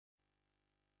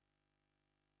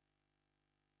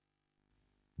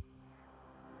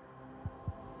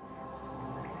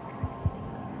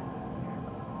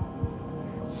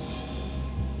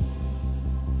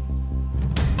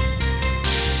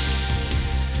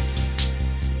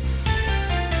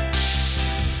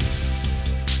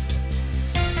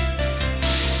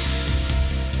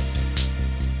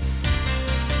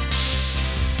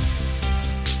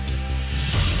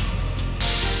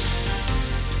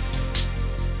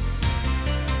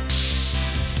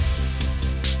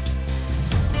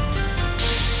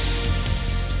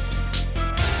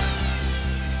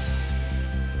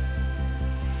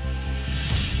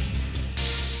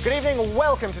evening,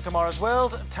 welcome to Tomorrow's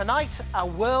World. Tonight, a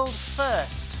world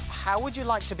first. How would you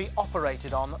like to be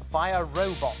operated on by a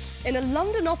robot? In a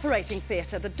London operating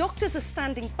theatre, the doctors are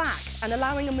standing back and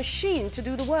allowing a machine to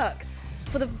do the work.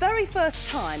 For the very first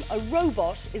time, a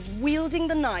robot is wielding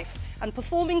the knife and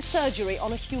performing surgery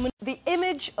on a human. The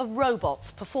image of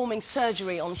robots performing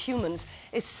surgery on humans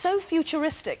is so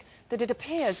futuristic that it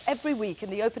appears every week in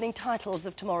the opening titles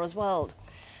of Tomorrow's World.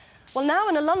 Well, now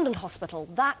in a London hospital,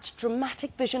 that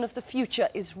dramatic vision of the future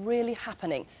is really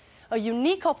happening. A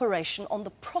unique operation on the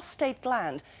prostate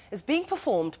gland is being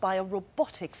performed by a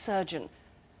robotic surgeon.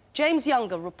 James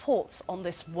Younger reports on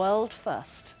this world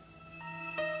first.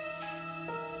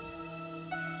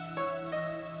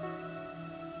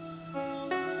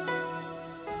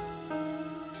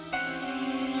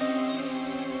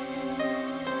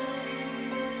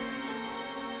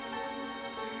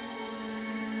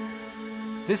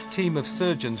 This team of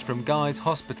surgeons from Guy's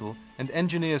Hospital and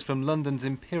engineers from London's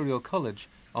Imperial College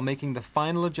are making the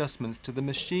final adjustments to the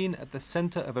machine at the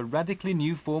centre of a radically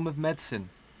new form of medicine,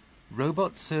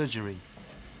 robot surgery.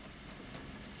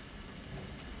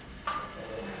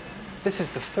 This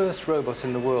is the first robot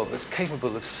in the world that's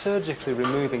capable of surgically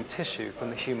removing tissue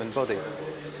from the human body.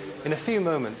 In a few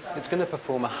moments, it's going to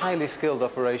perform a highly skilled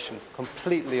operation,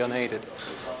 completely unaided.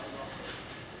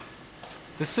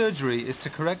 The surgery is to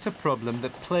correct a problem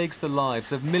that plagues the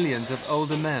lives of millions of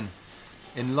older men,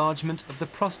 enlargement of the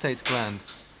prostate gland.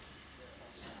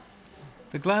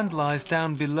 The gland lies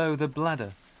down below the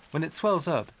bladder. When it swells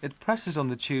up, it presses on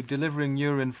the tube delivering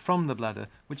urine from the bladder,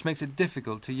 which makes it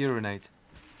difficult to urinate.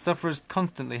 Sufferers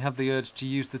constantly have the urge to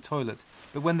use the toilet,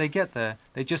 but when they get there,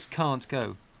 they just can't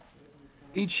go.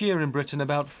 Each year in Britain,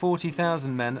 about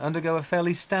 40,000 men undergo a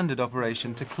fairly standard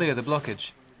operation to clear the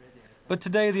blockage. But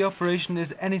today the operation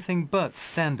is anything but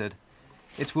standard.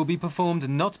 It will be performed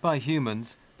not by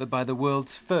humans, but by the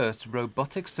world's first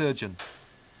robotic surgeon.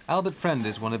 Albert Friend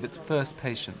is one of its first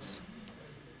patients.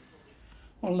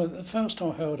 Well, the first I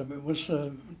heard of it was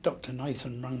Dr.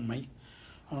 Nathan rang me,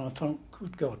 and I thought,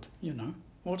 good God, you know,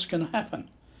 what's going to happen?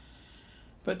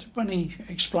 But when he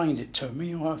explained it to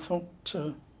me, I thought,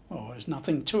 well, there's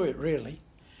nothing to it really.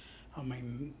 I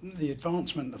mean, the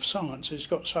advancement of science has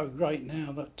got so great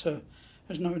now that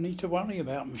there's no need to worry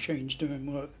about machines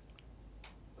doing work.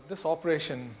 This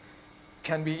operation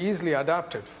can be easily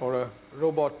adapted for a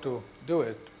robot to do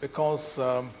it because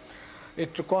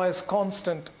it requires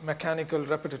constant mechanical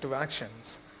repetitive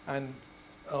actions, and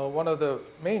one of the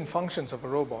main functions of a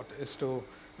robot is to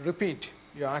repeat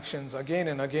your actions again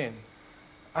and again,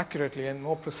 accurately and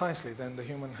more precisely than the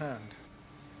human hand.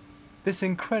 This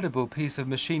incredible piece of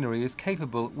machinery is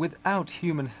capable, without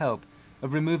human help,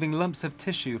 of removing lumps of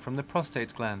tissue from the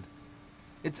prostate gland.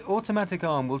 Its automatic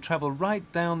arm will travel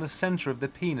right down the centre of the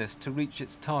penis to reach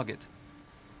its target.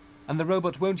 And the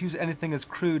robot won't use anything as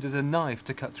crude as a knife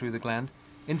to cut through the gland.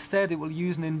 Instead, it will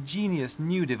use an ingenious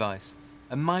new device,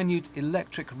 a minute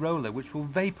electric roller which will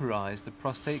vaporise the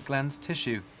prostate gland's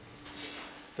tissue.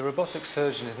 The robotic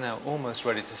surgeon is now almost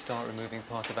ready to start removing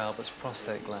part of Albert's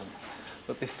prostate gland.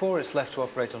 But before it's left to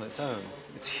operate on its own,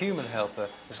 its human helper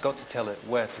has got to tell it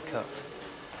where to cut.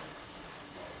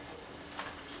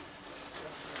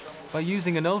 By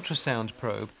using an ultrasound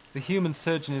probe, the human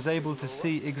surgeon is able to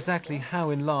see exactly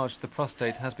how enlarged the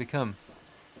prostate has become.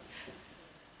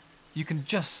 You can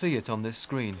just see it on this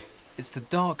screen. It's the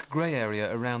dark grey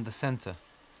area around the centre.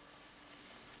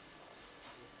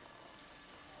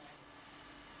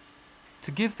 To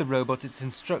give the robot its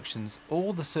instructions,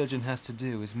 all the surgeon has to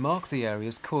do is mark the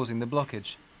areas causing the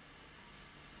blockage.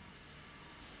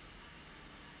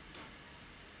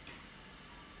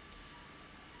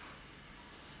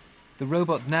 The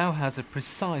robot now has a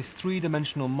precise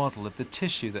three-dimensional model of the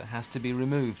tissue that has to be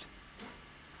removed.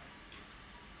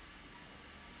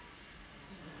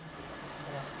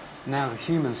 Now the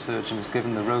human surgeon has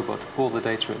given the robot all the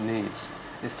data it needs.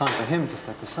 It's time for him to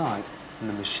step aside and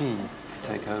the machine to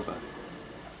take over.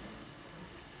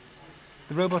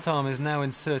 The robot arm is now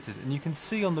inserted, and you can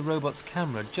see on the robot's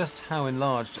camera just how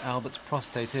enlarged Albert's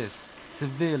prostate is,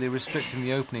 severely restricting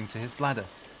the opening to his bladder.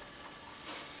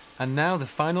 And now the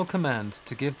final command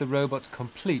to give the robot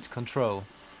complete control.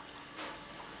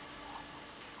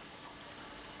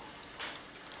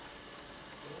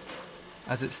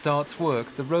 As it starts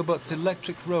work, the robot's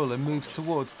electric roller moves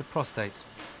towards the prostate.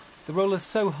 The roller's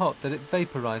so hot that it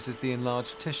vaporizes the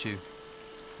enlarged tissue.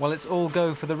 While it's all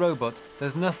go for the robot,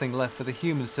 there's nothing left for the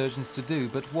human surgeons to do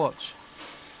but watch.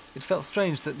 It felt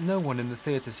strange that no one in the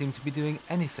theatre seemed to be doing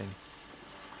anything.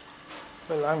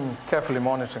 Well, I'm carefully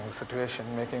monitoring the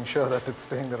situation, making sure that it's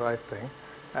doing the right thing.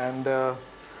 And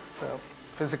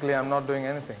physically, I'm not doing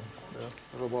anything.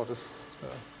 The robot is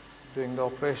doing the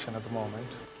operation at the moment.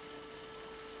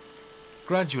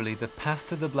 Gradually, the path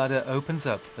to the bladder opens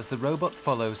up as the robot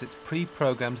follows its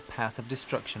pre-programmed path of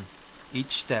destruction,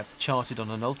 each step charted on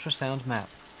an ultrasound map.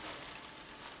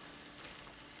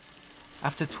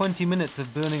 After 20 minutes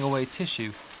of burning away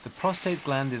tissue, the prostate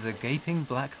gland is a gaping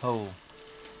black hole.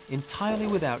 Entirely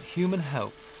without human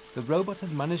help, the robot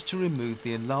has managed to remove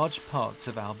the enlarged parts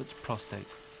of Albert's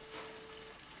prostate.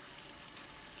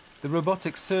 The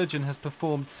robotic surgeon has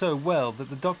performed so well that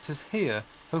the doctors here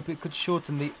hope it could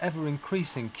shorten the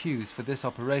ever-increasing queues for this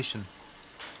operation.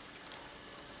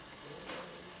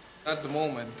 At the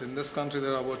moment, in this country,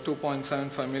 there are about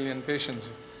 2.75 million patients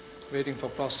waiting for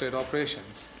prostate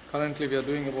operations. Currently, we are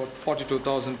doing about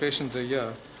 42,000 patients a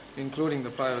year, including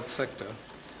the private sector,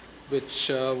 which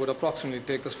would approximately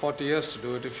take us 40 years to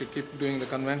do it if you keep doing the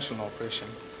conventional operation.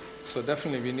 So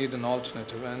definitely we need an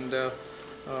alternative, and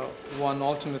one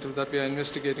alternative that we are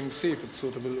investigating to see if it's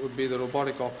suitable would be the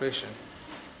robotic operation.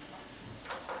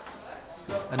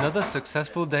 Another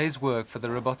successful day's work for the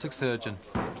robotic surgeon.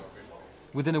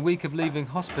 Within a week of leaving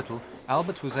hospital,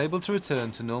 Albert was able to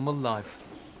return to normal life.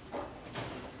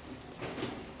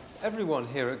 Everyone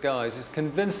here at Guy's is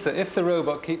convinced that if the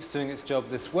robot keeps doing its job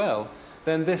this well,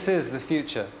 then this is the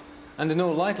future. And in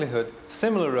all likelihood,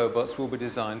 similar robots will be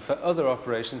designed for other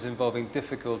operations involving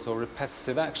difficult or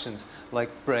repetitive actions, like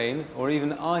brain or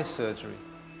even eye surgery.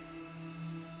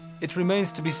 It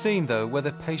remains to be seen, though,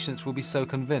 whether patients will be so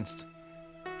convinced.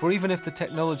 For even if the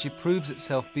technology proves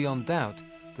itself beyond doubt,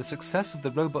 the success of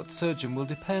the robot surgeon will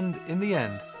depend, in the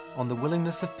end, on the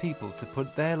willingness of people to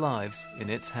put their lives in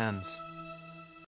its hands.